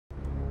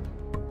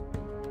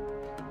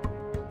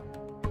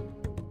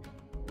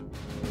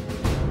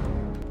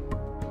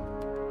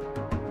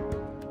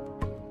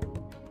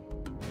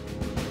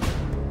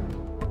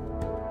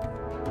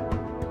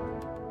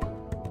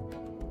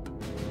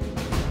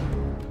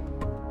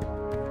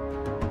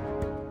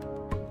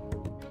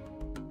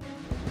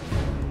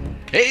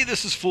Hey,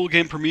 this is Full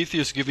Game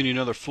Prometheus giving you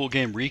another full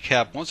game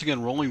recap. Once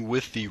again, rolling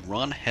with the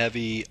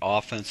run-heavy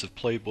offensive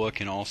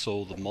playbook and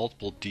also the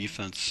multiple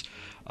defense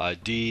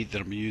D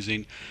that I'm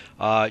using.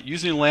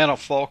 Using Atlanta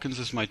Falcons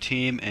as my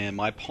team, and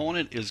my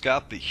opponent has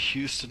got the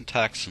Houston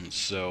Texans,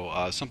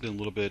 so something a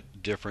little bit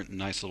different,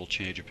 nice little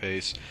change of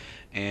pace.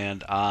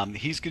 And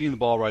he's getting the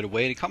ball right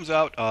away, and he comes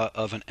out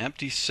of an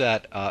empty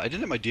set. I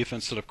didn't have my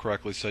defense set up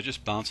correctly, so I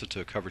just bounced it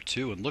to a cover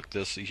two, and look at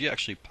this, he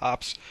actually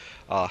pops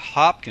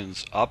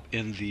Hopkins up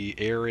in the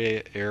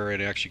area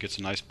and actually gets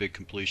a nice big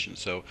completion.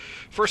 So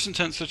first and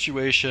 10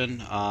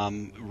 situation,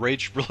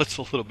 rage blitz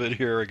a little bit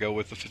here. I go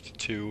with the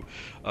 52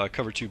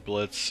 cover 2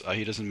 blitz.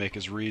 He doesn't make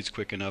his reads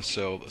quick enough,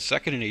 so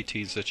second and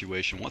 18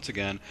 situation. Once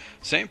again,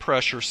 same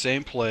pressure,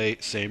 same play,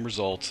 same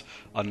results,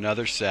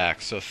 another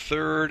sack. So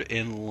third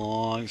and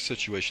long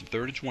situation,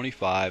 third and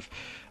 25.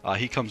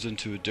 He comes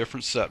into a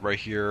different set right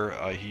here.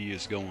 He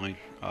is going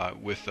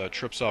with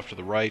trips off to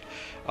the right.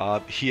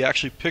 He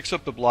actually picks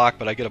up the block,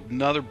 but I get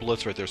another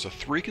blitz right there. So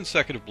 3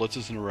 consecutive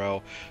blitzes in a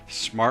row.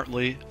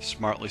 Smartly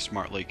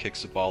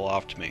kicks the ball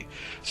off to me.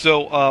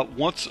 So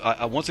once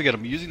again,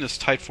 I'm using this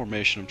tight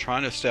formation. I'm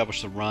trying to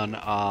establish the run.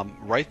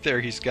 Right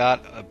there, he's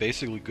got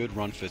basically good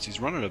run fits. He's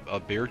running a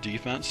bear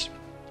defense,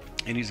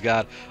 and he's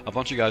got a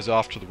bunch of guys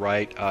off to the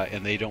right,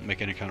 and they don't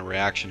make any kind of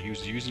reaction. He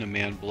was using a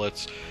man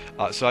blitz,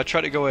 so I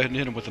try to go ahead and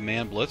hit him with a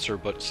man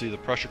blitzer, but see, the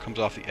pressure comes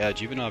off the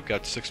edge. Even though I've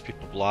got 6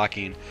 people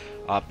blocking,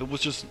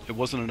 it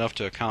wasn't enough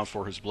to account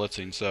for his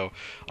blitzing. So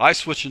I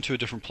switch into a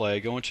different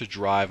play, go into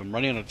drive. I'm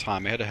running out of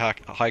time. I had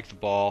to hike the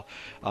ball.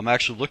 I'm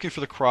actually looking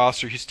for the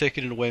crosser. He's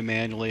taking it away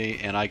manually,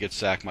 and I get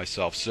sacked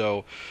myself.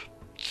 So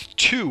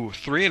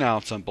 3 and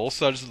outs on both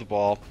sides of the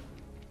ball.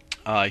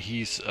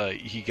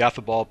 He got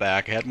the ball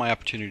back. I had my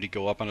opportunity to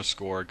go up on a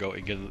score, go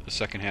and get the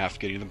second half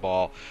getting the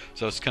ball.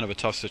 So it's kind of a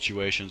tough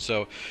situation.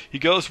 So he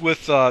goes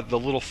with the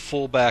little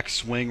fullback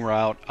swing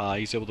route.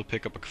 He's able to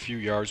pick up a few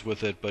yards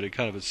with it, but it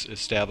kind of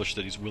established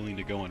that he's willing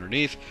to go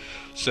underneath.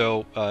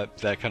 So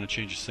that kind of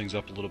changes things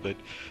up a little bit.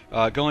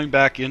 Going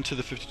back into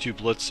the 52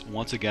 blitz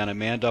once again, I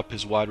manned up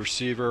his wide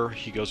receiver.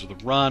 He goes with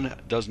a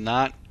run. Does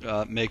not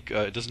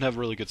doesn't have a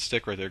really good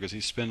stick right there because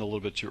he's spun a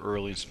little bit too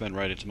early and spun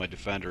right into my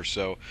defender.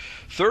 So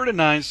third and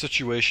 9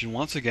 situation.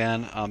 Once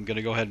again, I'm going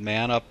to go ahead and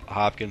man up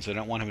Hopkins. I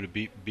don't want him to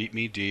beat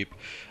me deep.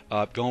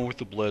 Going with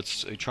the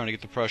blitz, trying to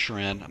get the pressure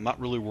in. I'm not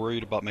really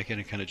worried about making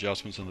any kind of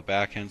adjustments on the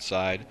backhand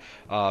side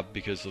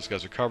because those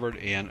guys are covered.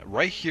 And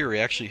right here, he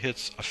actually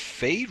hits a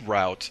fade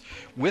route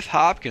with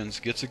Hopkins,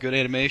 gets a good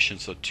animation.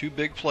 So 2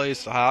 big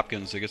plays to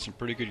Hopkins. They get some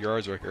pretty good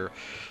yards right here.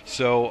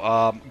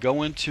 So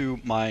go into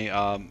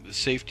my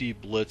safety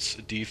blitz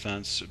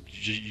defense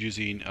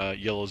using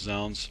yellow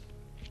zones,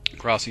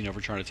 crossing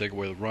over, trying to take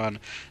away the run.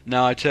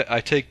 Now I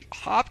take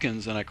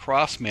Hopkins and I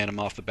cross-man him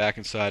off the back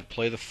and side,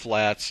 play the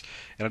flats,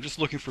 and I'm just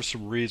looking for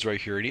some reads right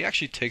here. And he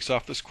actually takes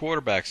off this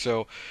quarterback.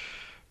 So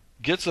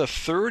gets a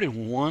 3rd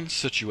and 1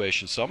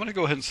 situation. So I'm going to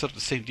go ahead and set up the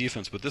same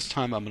defense, but this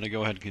time I'm going to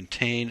go ahead and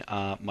contain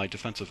my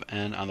defensive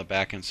end on the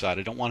back end side.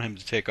 I don't want him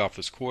to take off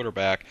this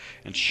quarterback,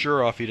 and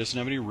sure off, he doesn't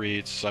have any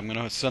reads, so I'm going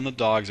to send the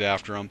dogs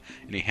after him,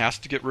 and he has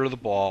to get rid of the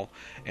ball.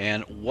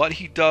 And what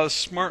he does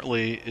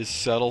smartly is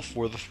settle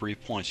for the 3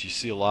 points. You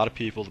see a lot of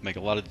people that make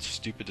a lot of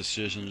stupid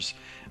decisions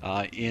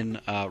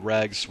in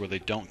regs where they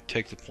don't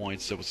take the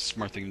points. That was a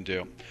smart thing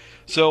to do.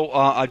 So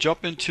I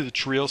jump into the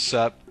trio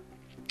set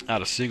out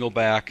of single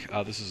back.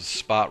 This is a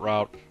spot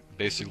route.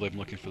 Basically, I'm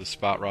looking for the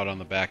spot route on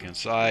the back end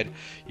side.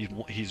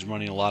 He's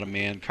running a lot of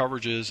man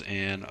coverages,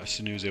 and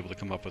Sanu is able to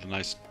come up with a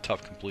nice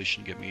tough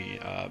completion, get me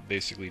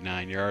basically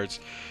 9 yards.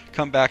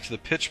 Come back to the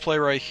pitch play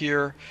right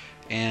here.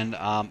 And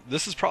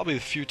this is probably the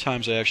few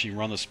times I actually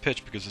run this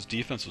pitch because his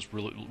defense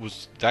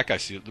was that guy.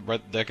 See,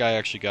 that guy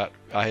actually got.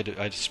 I had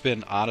to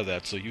spin out of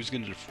that, so he was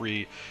getting a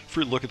free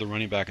look at the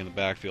running back in the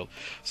backfield.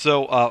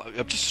 So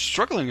I'm just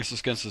struggling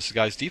against this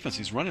guy's defense.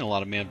 He's running a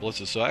lot of man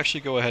blitzes, so I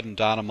actually go ahead and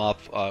dot him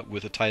up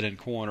with a tight end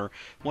corner.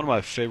 One of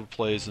my favorite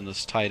plays in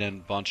this tight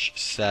end bunch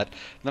set.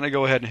 Then I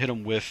go ahead and hit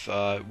him with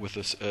a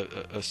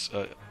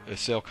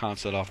sail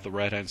concept off the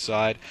right hand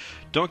side.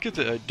 Don't get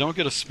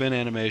a spin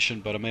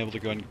animation, but I'm able to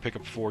go ahead and pick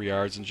up 4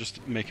 yards and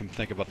just make him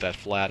think about that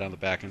flat on the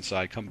back end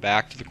side. Come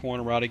back to the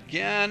corner route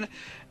again,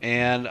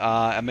 and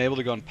I'm able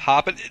to go and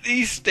pop it.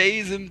 He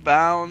stays in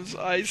bounds.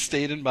 I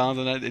stayed in bounds,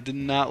 and it did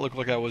not look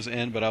like I was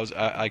in, but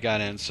I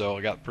got in, so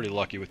I got pretty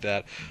lucky with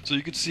that. So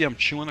you can see I'm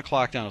chewing the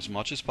clock down as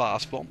much as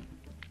possible.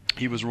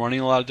 He was running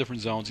a lot of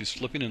different zones. He's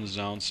flipping in the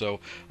zone, so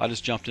I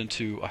just jumped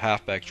into a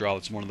halfback draw.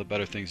 That's one of the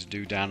better things to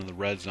do down in the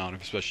red zone,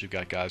 especially if you've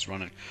got guys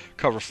running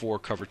cover 4,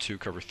 cover 2,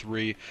 cover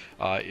 3.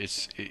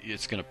 It's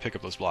going to pick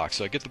up those blocks.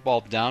 So I get the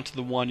ball down to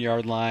the 1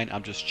 yard line.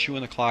 I'm just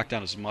chewing the clock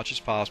down as much as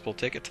possible.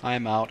 Take a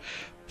timeout.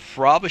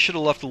 Probably should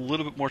have left a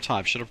little bit more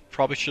time.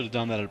 Probably should have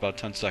done that in about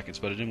 10 seconds,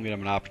 but I didn't give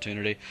him an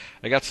opportunity.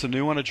 I got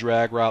Sanu on a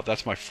drag route.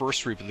 That's my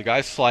first read, but the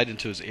guys slide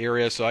into his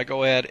area, so I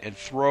go ahead and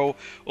throw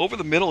over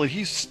the middle, and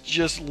he's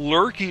just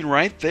lurking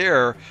right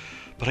there.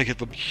 but I get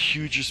the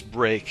hugest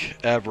break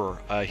ever.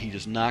 He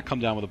does not come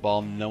down with the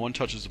ball. No one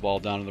touches the ball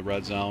down in the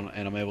red zone,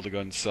 and I'm able to go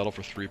ahead and settle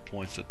for 3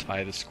 points to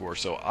tie the score.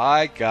 So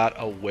I got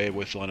away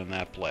with one in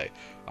that play.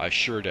 I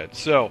sure did.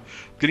 So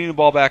getting the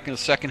ball back in the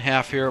second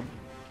half here,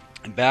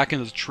 and back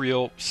into the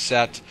trio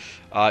set.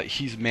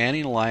 He's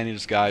manning and lining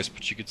his guys,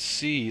 but you could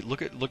see,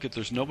 look at,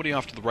 there's nobody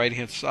off to the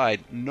right-hand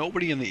side,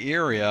 nobody in the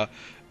area,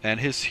 and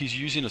he's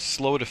using a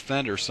slow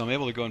defender, so I'm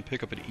able to go and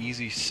pick up an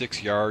easy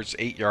 6 yards,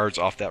 8 yards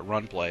off that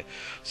run play.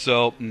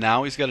 So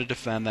now he's got to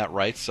defend that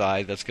right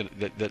side.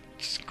 That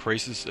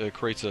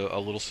creates a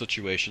little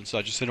situation. So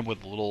I just hit him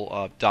with a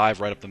little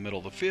dive right up the middle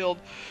of the field.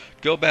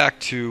 Go back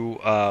to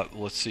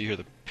let's see here,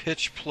 the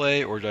pitch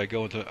play, or did I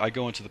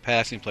go into the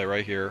passing play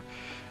right here,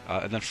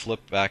 and then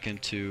flip back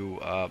into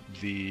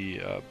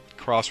the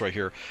cross right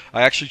here.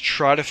 I actually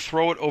try to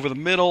throw it over the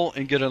middle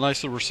and get a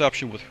nice little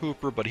reception with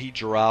Hooper, but he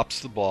drops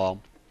the ball.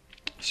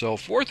 So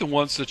 4th and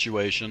 1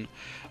 situation.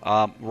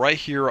 Right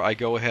here I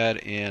go ahead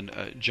and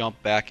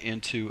jump back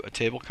into a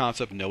table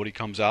concept. Nobody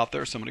comes out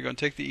there, so I'm going to go and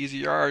take the easy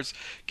yards,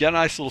 get a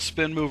nice little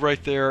spin move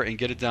right there, and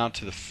get it down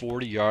to the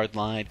 40-yard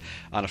line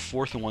on a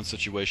 4th and 1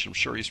 situation. I'm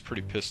sure he's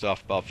pretty pissed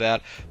off about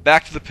that.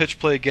 Back to the pitch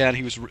play again.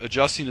 He was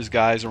adjusting his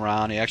guys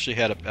around. He actually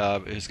had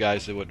his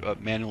guys that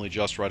would manually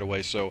adjust right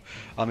away, so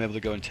I'm able to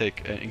go and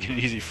take and get an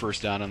easy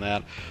first down on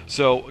that.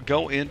 So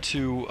go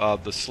into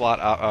the slot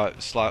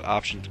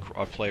option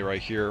play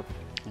right here.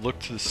 Look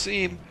to the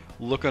seam,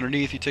 look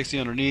underneath, he takes the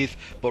underneath,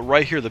 but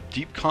right here the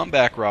deep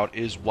comeback route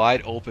is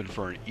wide open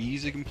for an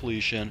easy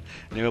completion,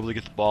 and they're able to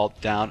get the ball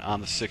down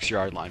on the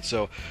 6-yard line.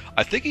 So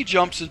I think he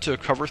jumps into a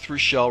cover 3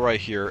 shell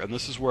right here, and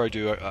this is where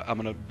I'm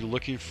going to be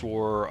looking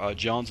for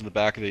Jones in the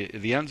back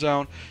of the end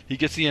zone. He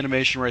gets the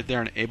animation right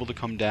there and able to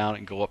come down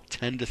and go up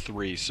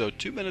 10-3. So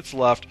 2 minutes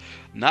left,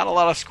 not a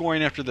lot of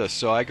scoring after this.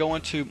 So I go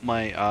into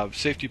my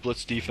safety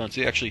blitz defense.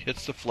 He actually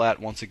hits the flat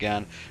once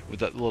again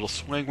with that little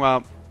swing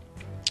route.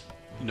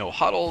 No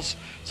huddles,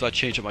 so I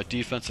change up my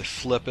defense. I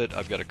flip it.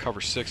 I've got a cover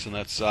 6 on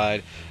that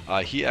side.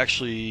 He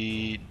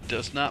actually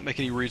does not make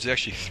any reads. He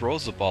actually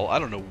throws the ball. I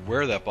don't know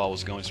where that ball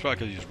was going. It's probably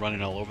because he was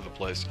running all over the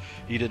place.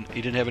 He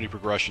didn't have any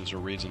progressions or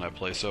reads in that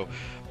play. So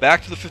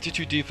back to the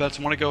 52 defense.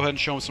 I want to go ahead and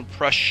show him some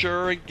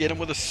pressure and get him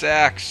with a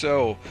sack.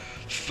 So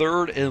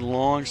 3rd and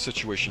long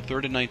situation,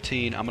 3rd and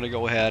 19. I'm going to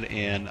go ahead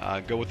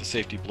and go with the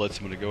safety blitz.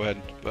 I'm going to go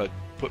ahead and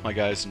put my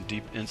guys in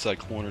deep inside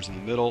corners in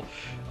the middle,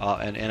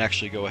 and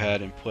actually go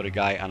ahead and put a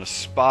guy on a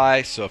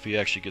spy. So if he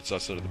actually gets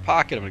outside of the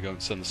pocket, I'm going to go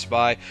and send the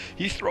spy.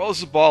 He throws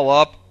the ball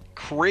up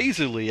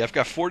crazily. I've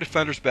got 4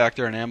 defenders back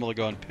there, and I'm able to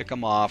go and pick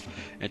them off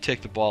and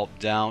take the ball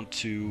down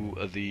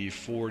to the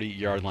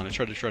 40-yard line. I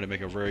tried to make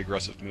a very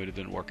aggressive move. It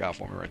didn't work out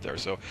for me right there.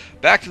 So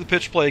back to the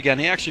pitch play again.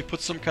 He actually put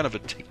some kind of a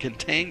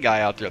contain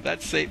guy out there. That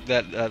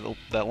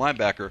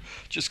linebacker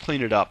just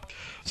cleaned it up.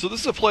 So this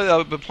is a play that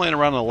I've been playing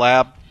around in the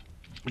lab,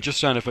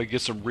 just trying if I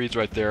get some reads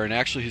right there, and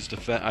actually his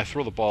defense, I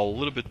throw the ball a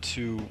little bit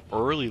too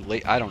early,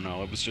 late. I don't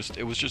know. It was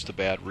just a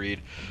bad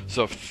read.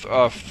 So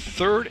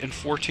 3rd and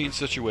 14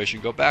 situation.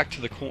 Go back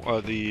to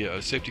the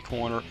safety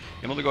corner.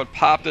 I'm able to go and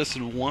pop this,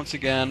 and once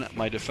again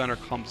my defender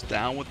comes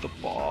down with the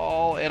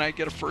ball, and I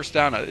get a first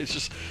down. It's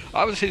just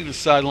I was hitting the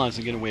sidelines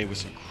and getting away with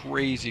some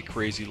crazy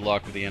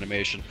luck with the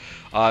animation.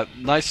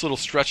 Nice little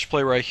stretch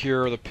play right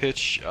here. The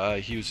pitch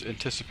he was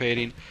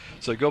anticipating.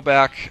 So I go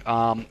back,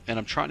 and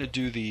I'm trying to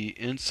do the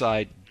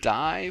inside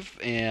dive,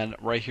 and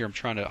right here I'm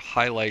trying to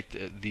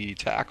highlight the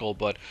tackle,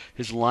 but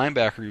his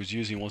linebacker he was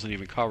using wasn't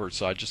even covered,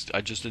 so I just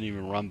didn't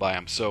even run by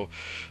him. So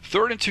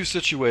 3rd and 2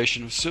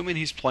 situation, assuming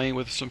he's playing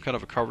with some kind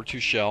of a cover 2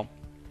 shell,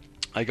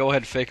 I go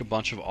ahead and fake a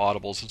bunch of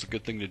audibles. It's a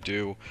good thing to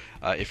do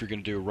if you're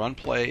going to do a run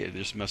play. It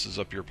just messes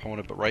up your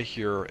opponent, but right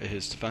here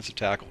his defensive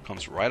tackle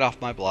comes right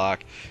off my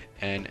block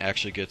and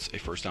actually gets a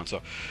first down.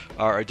 So,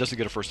 it doesn't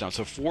get a first down.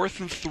 So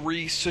 4th and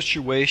 3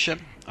 situation,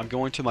 I'm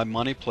going to my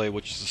money play,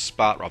 which is a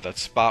spot route. That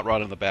spot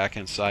route on the back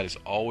end side is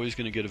always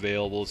going to get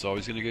available. It's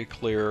always going to get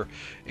clear.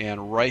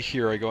 And right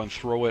here, I go and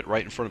throw it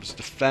right in front of his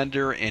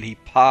defender, and he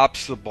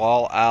pops the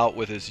ball out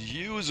with his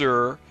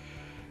user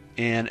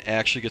and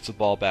actually gets the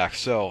ball back.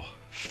 So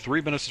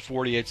 3 minutes and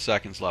 48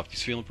 seconds left.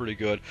 He's feeling pretty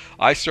good.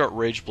 I start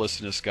rage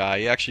blitzing this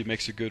guy. He actually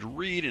makes a good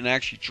read and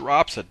actually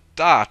drops a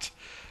dot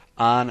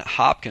on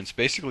Hopkins.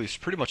 Basically, it's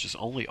pretty much his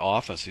only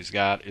offense he's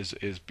got is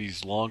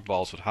these long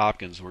balls with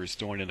Hopkins where he's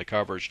throwing into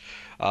coverage.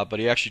 But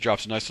he actually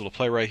drops a nice little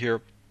play right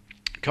here.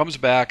 Comes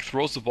back,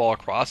 throws the ball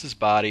across his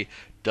body,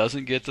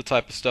 doesn't get the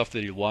type of stuff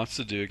that he wants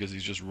to do because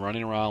he's just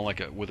running around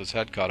with his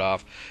head cut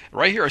off.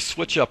 Right here I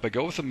switch up. I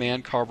go with a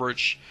man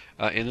coverage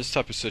in this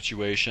type of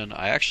situation.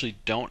 I actually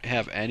don't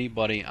have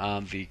anybody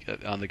on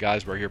the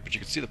guys right here, but you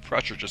can see the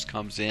pressure just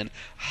comes in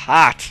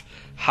hot.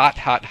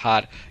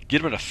 Get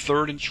him in a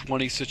 3rd and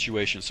 20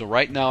 situation. So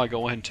right now I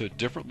go into a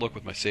different look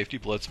with my safety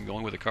blitz. I'm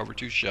going with a cover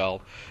 2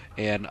 shell,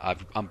 and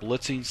I'm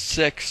blitzing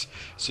 6,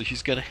 so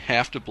he's going to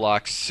have to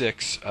block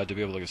 6 to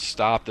be able to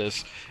stop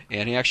this.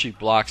 And he actually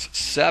blocks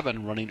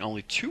 7, running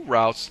only 2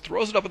 routes,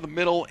 throws it up in the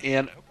middle,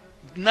 and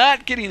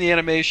not getting the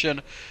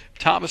animation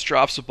Thomas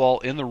drops the ball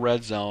in the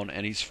red zone,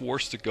 and he's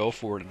forced to go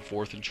for it in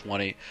 4th and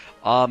 20.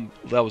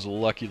 That was a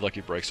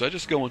lucky break. So I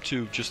just go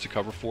into just to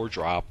cover 4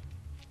 drop.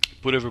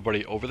 Put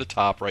everybody over the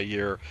top right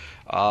here.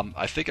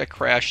 I think I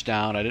crashed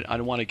down. I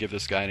didn't want to give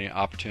this guy any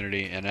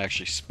opportunity and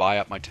actually spy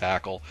up my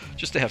tackle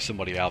just to have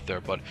somebody out there.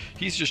 But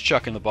he's just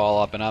chucking the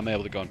ball up, and I'm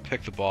able to go and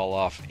pick the ball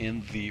off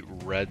in the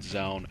red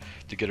zone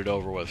to get it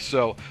over with.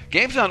 So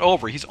game's not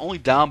over. He's only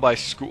down by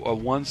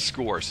 1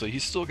 score, so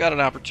he's still got an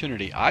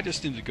opportunity. I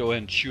just need to go ahead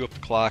and chew up the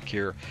clock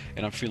here,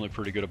 and I'm feeling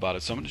pretty good about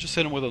it. So I'm going to just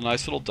hit him with a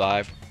nice little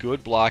dive.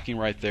 Good blocking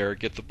right there.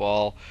 Get the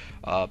ball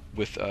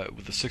with a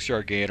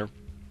 6-yard gainer.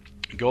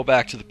 Go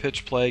back to the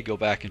pitch play. Go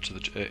back into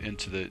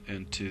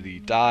the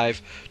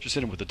dive. Just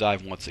hit him with the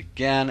dive once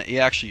again.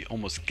 He actually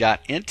almost got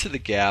into the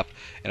gap,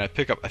 and I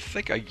pick up I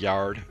think a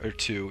yard or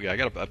 2.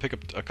 Yeah, I pick up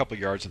a couple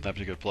yards in that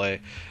particular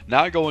play.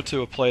 Now I go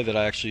into a play that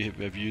I actually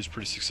have used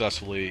pretty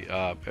successfully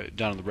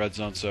down in the red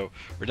zone. So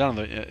we're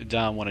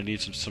down when I need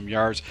some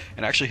yards,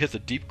 and actually hit the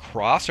deep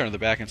crosser on the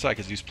back inside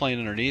because he's playing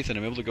underneath, and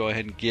I'm able to go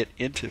ahead and get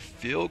into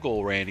field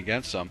goal range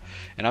against him.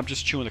 And I'm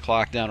just chewing the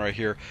clock down right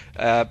here.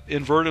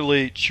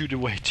 Invertedly chewed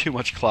away too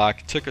much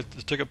clock, took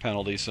a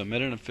penalty, so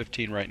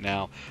 1:15 right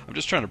now. I'm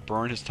just trying to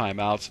burn his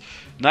timeouts.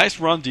 Nice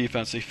run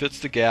defense. He fits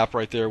the gap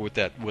right there with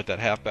that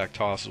halfback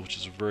toss, which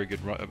is a very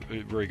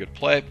good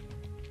play.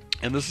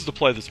 And this is the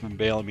play that's been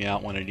bailing me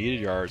out when I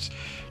needed yards.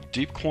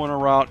 Deep corner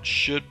route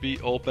should be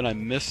open. I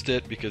missed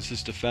it because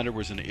his defender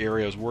was in the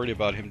area. I was worried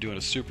about him doing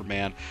a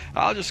Superman.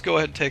 I'll just go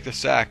ahead and take the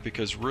sack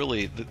because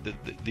really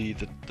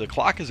the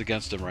clock is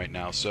against him right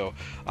now. So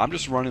I'm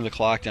just running the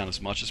clock down as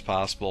much as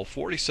possible.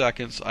 40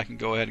 seconds. I can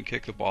go ahead and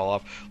kick the ball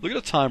off. Look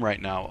at the time right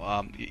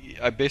now.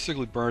 I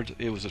basically burned.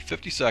 It was at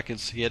 50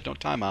 seconds. He had no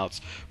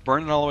timeouts.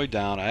 Burned it all the way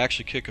down. I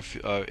actually kick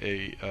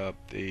a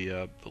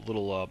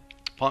little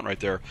punt right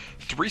there.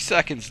 3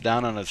 seconds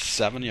down on a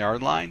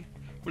 7-yard line.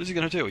 What is he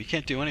going to do? He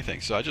can't do anything.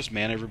 So I just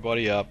man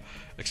everybody up,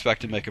 expect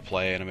to make a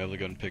play, and I'm able to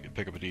go and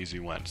pick up an easy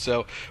win.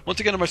 So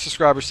once again, to my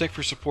subscribers, thank you for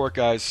your support,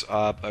 guys.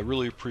 I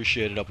really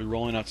appreciate it. I'll be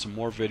rolling out some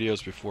more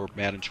videos before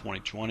Madden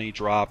 2020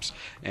 drops,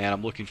 and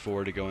I'm looking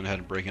forward to going ahead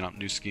and breaking out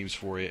new schemes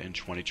for you in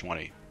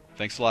 2020.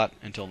 Thanks a lot.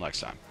 Until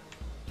next time.